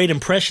of the great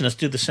impressionists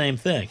do the same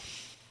thing.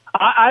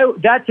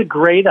 That's a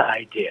great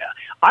idea.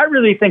 I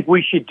really think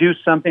we should do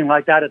something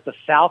like that at the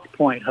South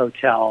Point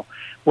Hotel,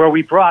 where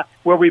we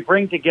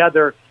bring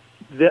together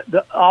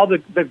all the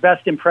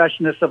best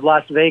impressionists of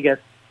Las Vegas,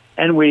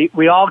 and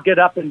we all get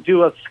up and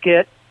do a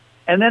skit,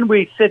 and then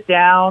we sit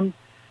down,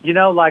 you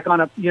know, like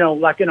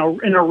in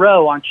a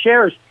row on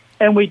chairs,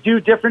 and we do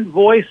different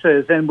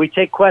voices, and we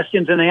take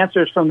questions and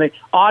answers from the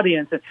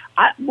audience. And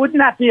wouldn't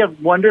that be a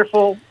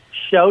wonderful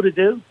show to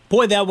do?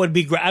 Boy, that would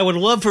be great. I would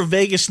love for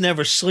Vegas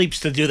Never Sleeps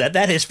to do that.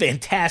 That is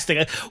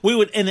fantastic. We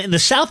would, and the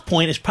South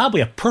Point is probably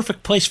a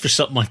perfect place for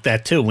something like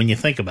that too, when you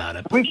think about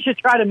it. We should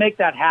try to make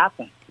that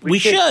happen. We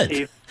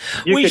should.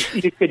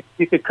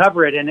 You could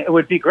cover it, and it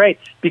would be great,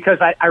 because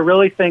I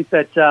really think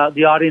that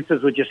the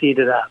audiences would just eat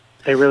it up.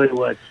 They really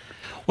would.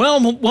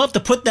 Well, we'll have to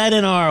put that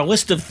in our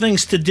list of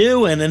things to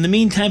do. And in the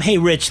meantime, hey,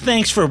 Rich,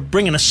 thanks for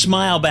bringing a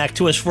smile back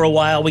to us for a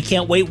while. We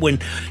can't wait when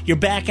you're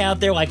back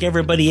out there like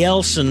everybody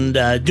else and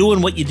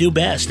doing what you do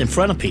best in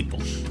front of people.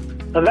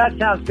 Well, that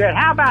sounds good.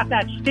 How about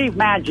that Steve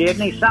Maggi?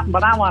 Isn't he something?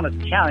 But I want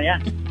to tell you.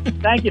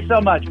 Thank you so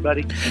much,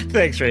 buddy.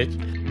 Thanks, Rich.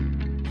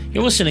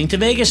 You're listening to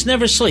Vegas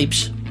Never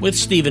Sleeps with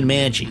Stephen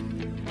Maggi.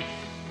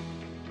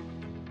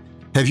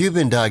 Have you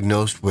been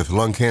diagnosed with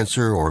lung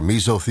cancer or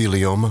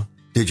mesothelioma?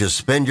 Did you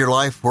spend your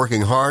life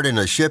working hard in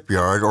a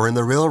shipyard or in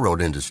the railroad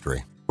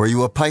industry? Were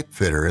you a pipe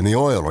fitter in the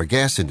oil or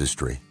gas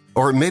industry?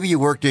 Or maybe you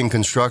worked in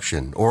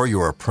construction, or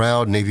you're a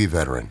proud Navy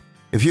veteran.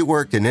 If you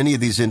worked in any of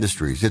these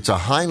industries, it's a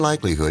high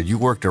likelihood you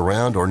worked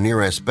around or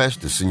near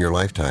asbestos in your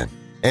lifetime.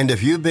 And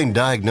if you've been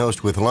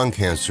diagnosed with lung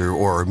cancer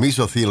or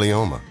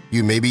mesothelioma,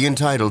 you may be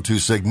entitled to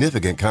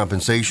significant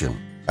compensation.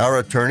 Our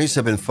attorneys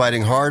have been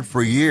fighting hard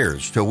for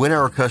years to win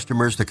our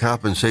customers the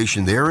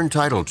compensation they're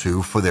entitled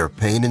to for their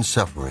pain and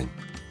suffering.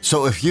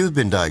 So if you've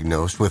been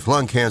diagnosed with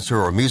lung cancer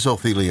or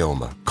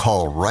mesothelioma,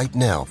 call right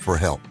now for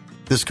help.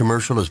 This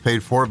commercial is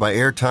paid for by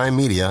Airtime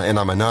Media, and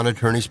I'm a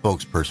non-attorney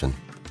spokesperson.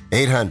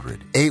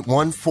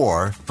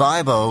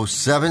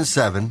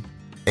 800-814-5077.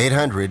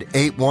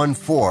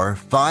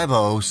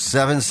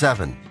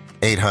 800-814-5077.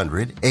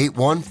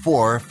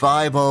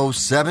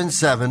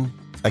 800-814-5077.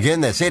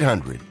 Again, that's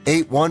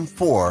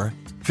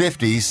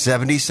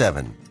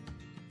 800-814-5077.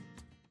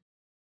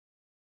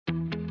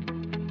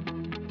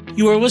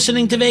 You are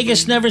listening to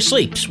Vegas Never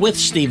Sleeps with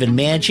Stephen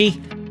Maggi.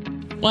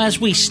 Well,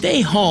 as we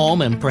stay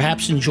home and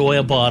perhaps enjoy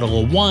a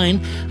bottle of wine,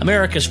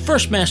 America's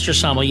first master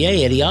sommelier,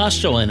 Eddie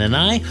Osterlin, and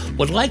I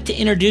would like to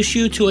introduce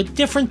you to a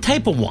different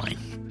type of wine.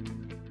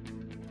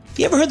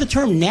 You ever heard the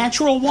term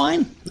natural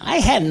wine? I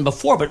hadn't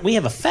before, but we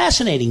have a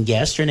fascinating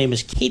guest. Her name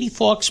is Katie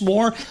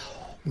Fawkes-Moore.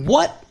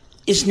 What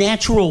is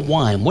natural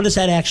wine? What does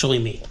that actually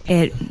mean?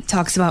 It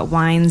talks about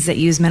wines that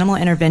use minimal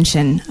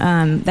intervention.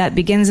 That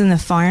begins in the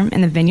farm,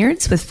 in the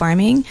vineyards with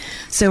farming.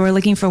 So we're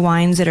looking for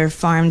wines that are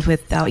farmed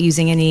without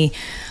using any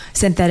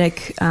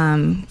synthetic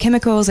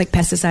chemicals like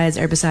pesticides,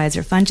 herbicides,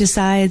 or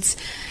fungicides.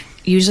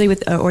 Usually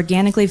with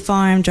organically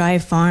farmed, dry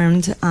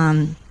farmed,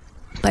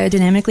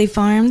 biodynamically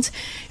farmed.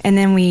 And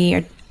then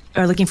we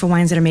are looking for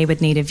wines that are made with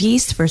native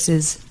yeast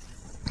versus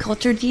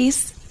cultured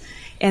yeast.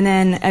 And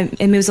then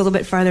it moves a little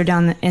bit farther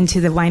down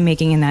into the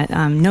winemaking in that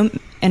no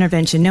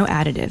intervention, no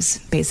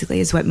additives,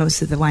 basically, is what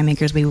most of the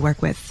winemakers we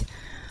work with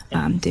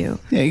do.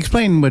 Yeah,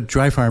 explain what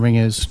dry farming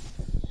is.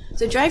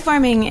 So dry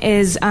farming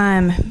is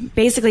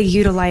basically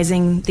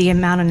utilizing the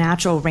amount of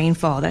natural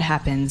rainfall that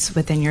happens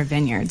within your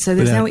vineyard. So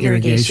there's Without no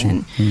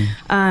irrigation.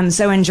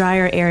 So in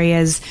drier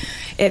areas,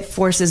 it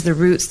forces the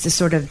roots to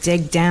sort of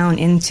dig down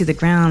into the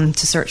ground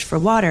to search for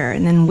water.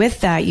 And then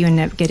with that, you end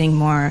up getting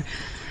more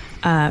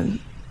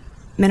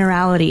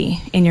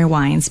minerality in your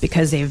wines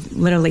because they've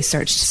literally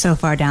searched so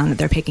far down that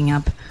they're picking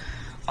up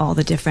all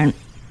the different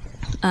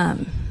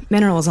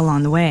minerals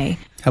along the way.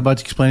 How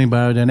about explaining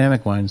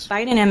biodynamic wines?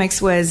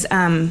 Biodynamics was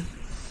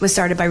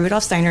started by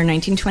Rudolf Steiner in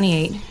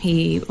 1928.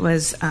 He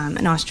was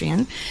an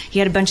Austrian. He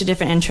had a bunch of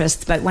different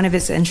interests, but one of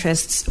his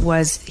interests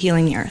was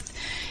healing the earth.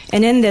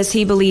 And in this,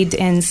 he believed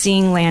in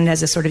seeing land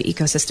as a sort of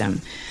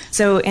ecosystem.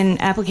 So in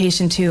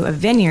application to a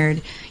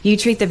vineyard, you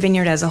treat the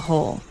vineyard as a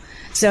whole.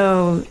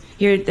 So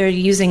they're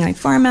using like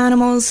farm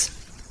animals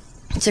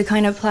to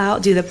kind of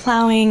do the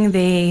plowing.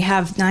 They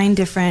have 9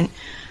 different,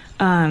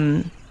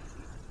 I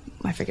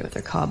forget what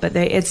they're called, but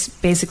it's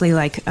basically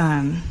like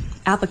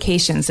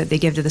applications that they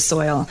give to the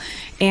soil.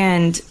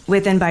 And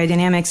within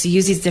biodynamics, you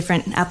use these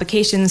different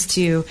applications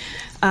to,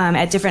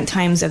 at different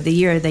times of the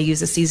year, they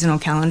use a seasonal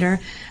calendar,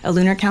 a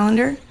lunar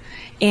calendar.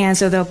 And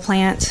so they'll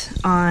plant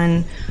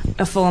on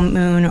a full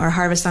moon or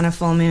harvest on a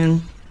full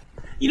moon.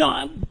 You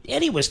know,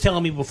 Eddie was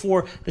telling me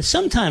before that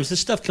sometimes this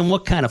stuff can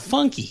look kind of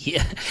funky.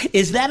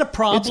 Is that a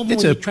problem?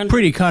 It's a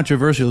pretty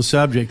controversial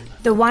subject.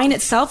 The wine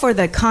itself or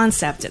the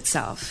concept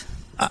itself?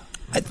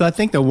 I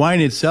think the wine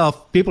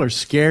itself, people are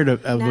scared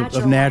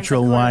of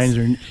natural wines.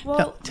 Or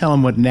well, tell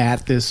them what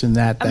nat this and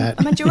that.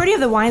 A majority of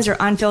the wines are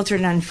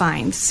unfiltered and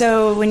unfined.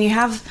 So when you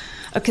have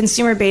a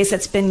consumer base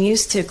that's been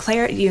used to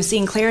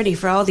seeing clarity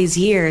for all these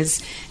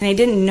years, and they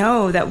didn't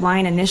know that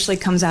wine initially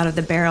comes out of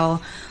the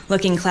barrel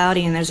looking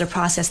cloudy and there's a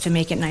process to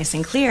make it nice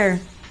and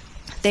clear,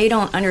 they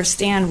don't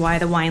understand why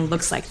the wine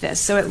looks like this.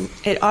 So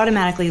it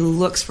automatically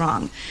looks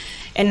wrong.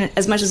 And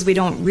as much as we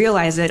don't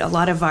realize it, a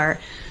lot of our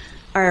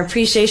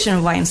appreciation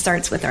of wine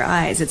starts with our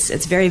eyes.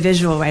 It's very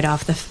visual right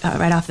off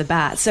the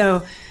bat.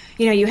 So,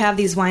 you know, you have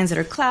these wines that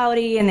are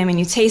cloudy, and then when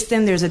you taste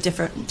them, there's a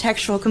different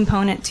textural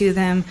component to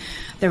them.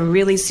 The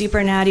really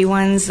super natty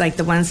ones, like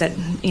the ones that,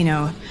 you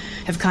know,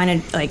 have kind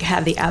of like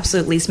have the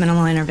absolute least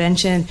minimal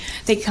intervention,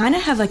 they kind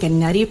of have like a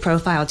nutty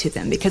profile to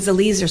them because the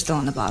leaves are still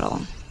in the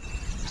bottle.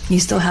 You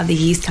still have the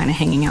yeast kind of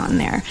hanging out in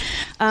there.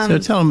 So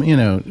tell them, you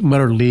know,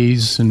 what are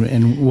lees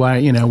and why,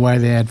 you know, why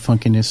they add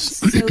funkiness.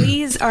 So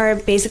lees are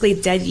basically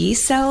dead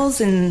yeast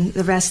cells and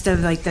the rest of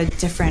like the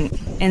different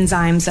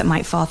enzymes that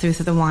might fall through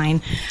the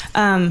wine.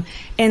 And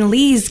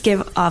lees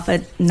give off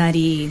a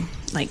nutty,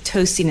 like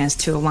toastiness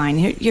to a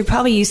wine. You're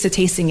probably used to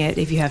tasting it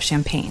if you have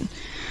champagne,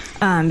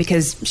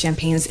 because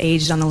champagne is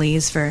aged on the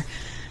lees for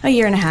a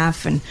year and a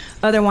half, and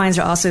other wines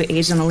are also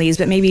aged on the lees,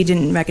 but maybe you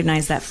didn't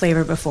recognize that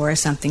flavor before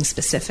as something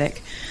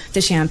specific to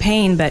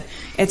champagne, but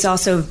it's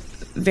also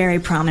very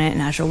prominent in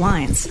natural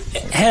wines.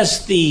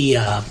 Has the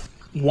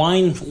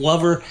wine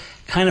lover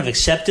kind of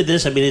accepted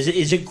this? I mean,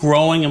 is it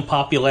growing in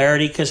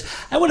popularity? Because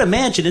I would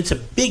imagine it's a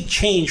big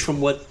change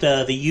from what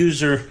the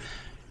user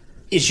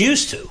is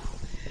used to.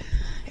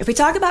 If we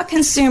talk about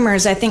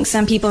consumers, I think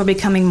some people are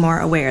becoming more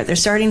aware. They're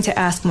starting to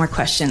ask more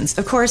questions.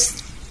 Of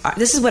course,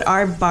 this is what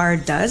our bar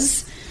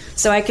does.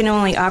 So I can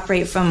only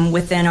operate from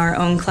within our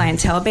own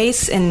clientele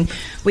base, and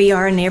we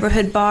are a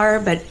neighborhood bar,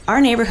 but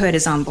our neighborhood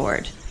is on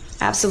board.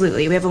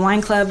 Absolutely. We have a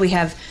wine club. We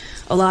have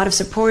a lot of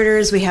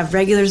supporters. We have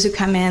regulars who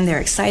come in. They're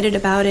excited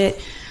about it.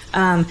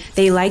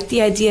 They like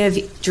the idea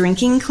of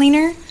drinking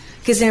cleaner,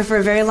 because for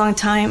a very long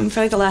time,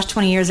 for like the last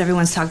 20 years,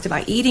 everyone's talked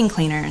about eating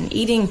cleaner and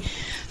eating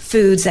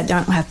foods that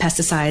don't have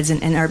pesticides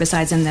and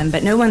herbicides in them.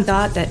 But no one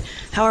thought that,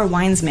 how are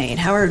wines made?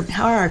 How are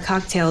our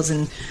cocktails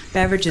and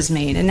beverages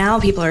made? And now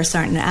people are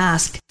starting to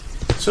ask.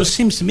 So it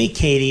seems to me,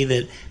 Katie,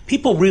 that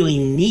people really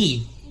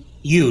need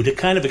you to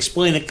kind of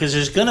explain it, because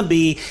there's going to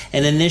be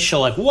an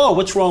initial like, whoa,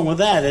 what's wrong with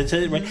that?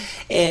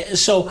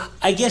 So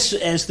I guess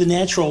as the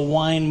natural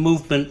wine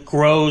movement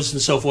grows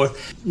and so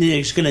forth,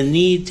 there's going to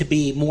need to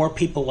be more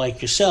people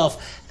like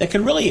yourself that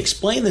can really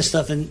explain this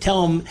stuff and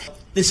tell them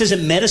this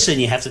isn't medicine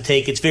you have to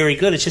take. It's very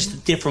good. It's just a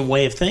different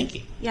way of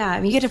thinking. Yeah,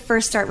 you get to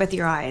first start with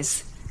your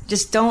eyes.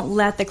 Just don't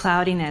let the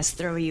cloudiness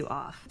throw you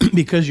off.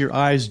 Because your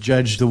eyes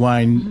judge the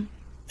wine. Mm-hmm.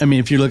 I mean,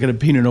 if you look at a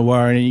Pinot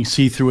Noir and you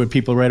see through it,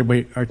 people right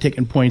away are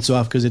taking points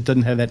off because it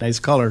doesn't have that nice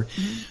color.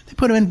 Mm-hmm. They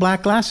put them in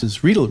black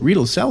glasses.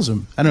 Riedel sells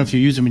them. I don't know if you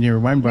use them in your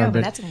wine bar,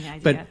 but that's an idea.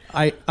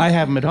 But I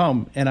have them at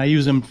home, and I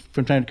use them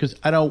from time because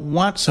I don't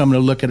want someone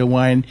to look at a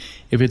wine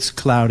if it's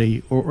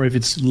cloudy or if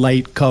it's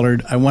light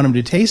colored. I want them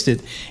to taste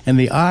it, and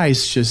the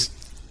eyes just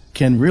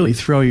can really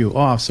throw you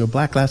off. So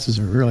black glasses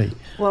are really...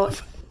 Well,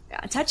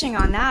 touching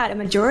on that, a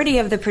majority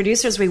of the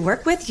producers we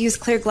work with use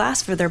clear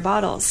glass for their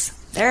bottles.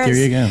 There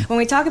you go. When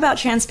we talk about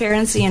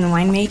transparency in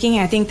winemaking,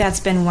 I think that's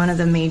been one of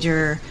the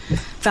major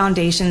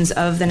foundations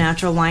of the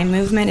natural wine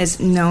movement, is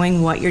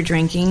knowing what you're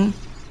drinking,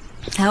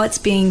 how it's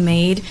being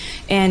made,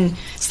 and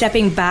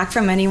stepping back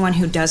from anyone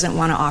who doesn't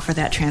want to offer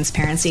that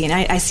transparency. And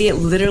I see it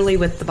literally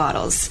with the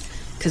bottles,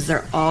 because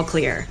they're all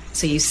clear.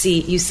 So you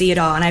see it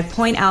all. And I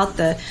point out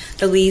the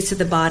leaves at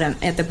the bottom,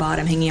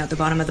 hanging out the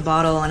bottom of the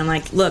bottle, and I'm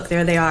like, look,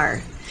 there they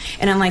are.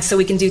 And I'm like, so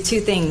we can do two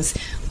things.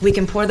 We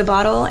can pour the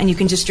bottle and you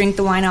can just drink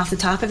the wine off the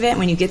top of it.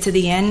 When you get to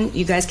the end,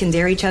 you guys can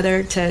dare each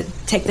other to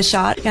take the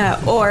shot.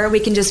 Or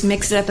we can just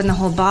mix it up in the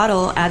whole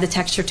bottle, add the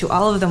texture to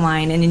all of the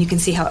wine, and then you can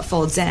see how it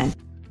folds in.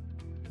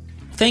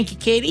 Thank you,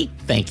 Katie.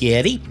 Thank you,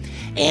 Eddie.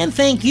 And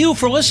thank you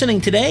for listening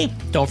today.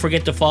 Don't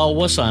forget to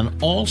follow us on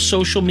all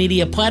social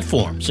media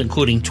platforms,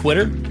 including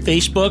Twitter,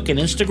 Facebook, and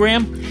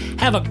Instagram.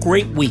 Have a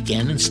great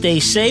weekend and stay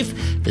safe.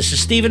 This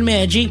is Stephen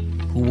Maggi,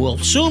 who will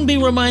soon be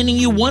reminding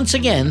you once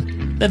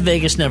again that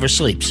Vegas never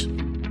sleeps.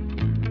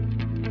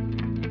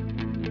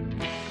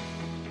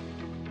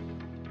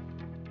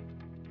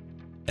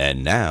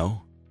 And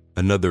now,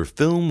 another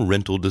film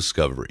rental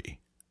discovery.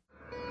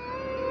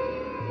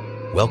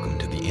 Welcome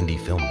to the Indie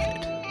Film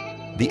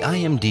Minute. The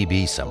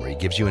IMDb summary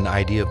gives you an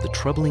idea of the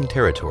troubling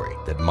territory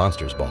that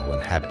Monsters Ball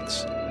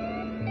inhabits.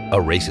 A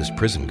racist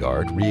prison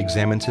guard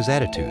re-examines his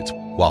attitudes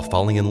while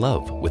falling in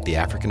love with the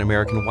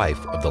African-American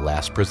wife of the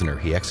last prisoner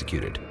he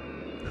executed.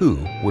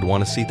 Who would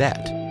want to see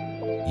that?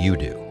 You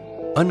do.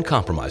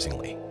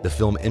 Uncompromisingly, the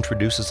film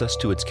introduces us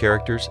to its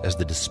characters as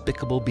the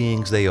despicable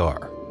beings they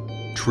are.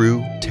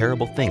 True,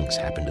 terrible things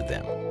happen to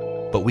them,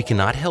 but we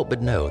cannot help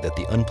but know that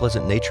the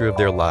unpleasant nature of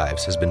their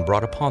lives has been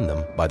brought upon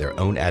them by their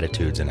own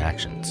attitudes and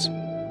actions.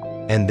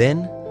 And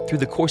then, through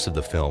the course of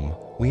the film,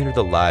 we enter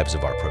the lives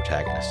of our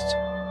protagonists.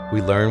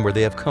 We learn where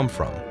they have come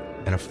from,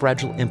 and a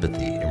fragile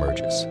empathy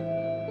emerges.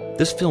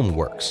 This film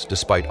works,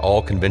 despite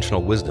all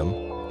conventional wisdom,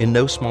 in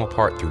no small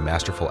part through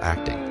masterful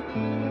acting.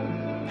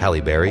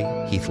 Halle Berry,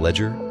 Heath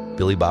Ledger,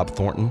 Billy Bob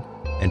Thornton,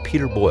 and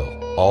Peter Boyle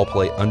all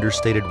play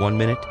understated 1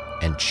 minute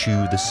and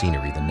chew the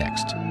scenery the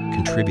next,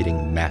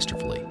 contributing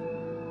masterfully.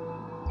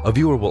 A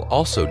viewer will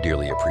also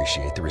dearly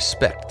appreciate the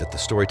respect that the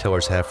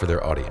storytellers have for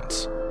their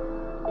audience.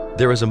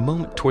 There is a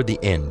moment toward the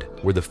end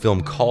where the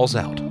film calls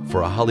out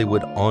for a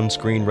Hollywood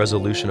on-screen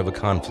resolution of a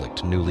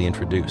conflict newly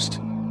introduced.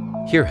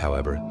 Here,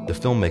 however, the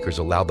filmmakers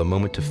allow the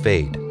moment to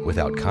fade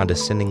without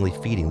condescendingly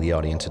feeding the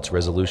audience its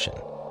resolution.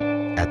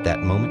 At that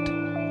moment,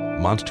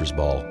 Monsters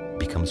Ball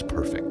becomes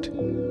perfect.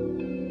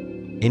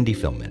 Indie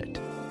Film Minute,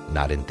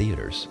 not in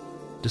theaters,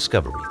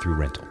 discovery through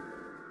rental.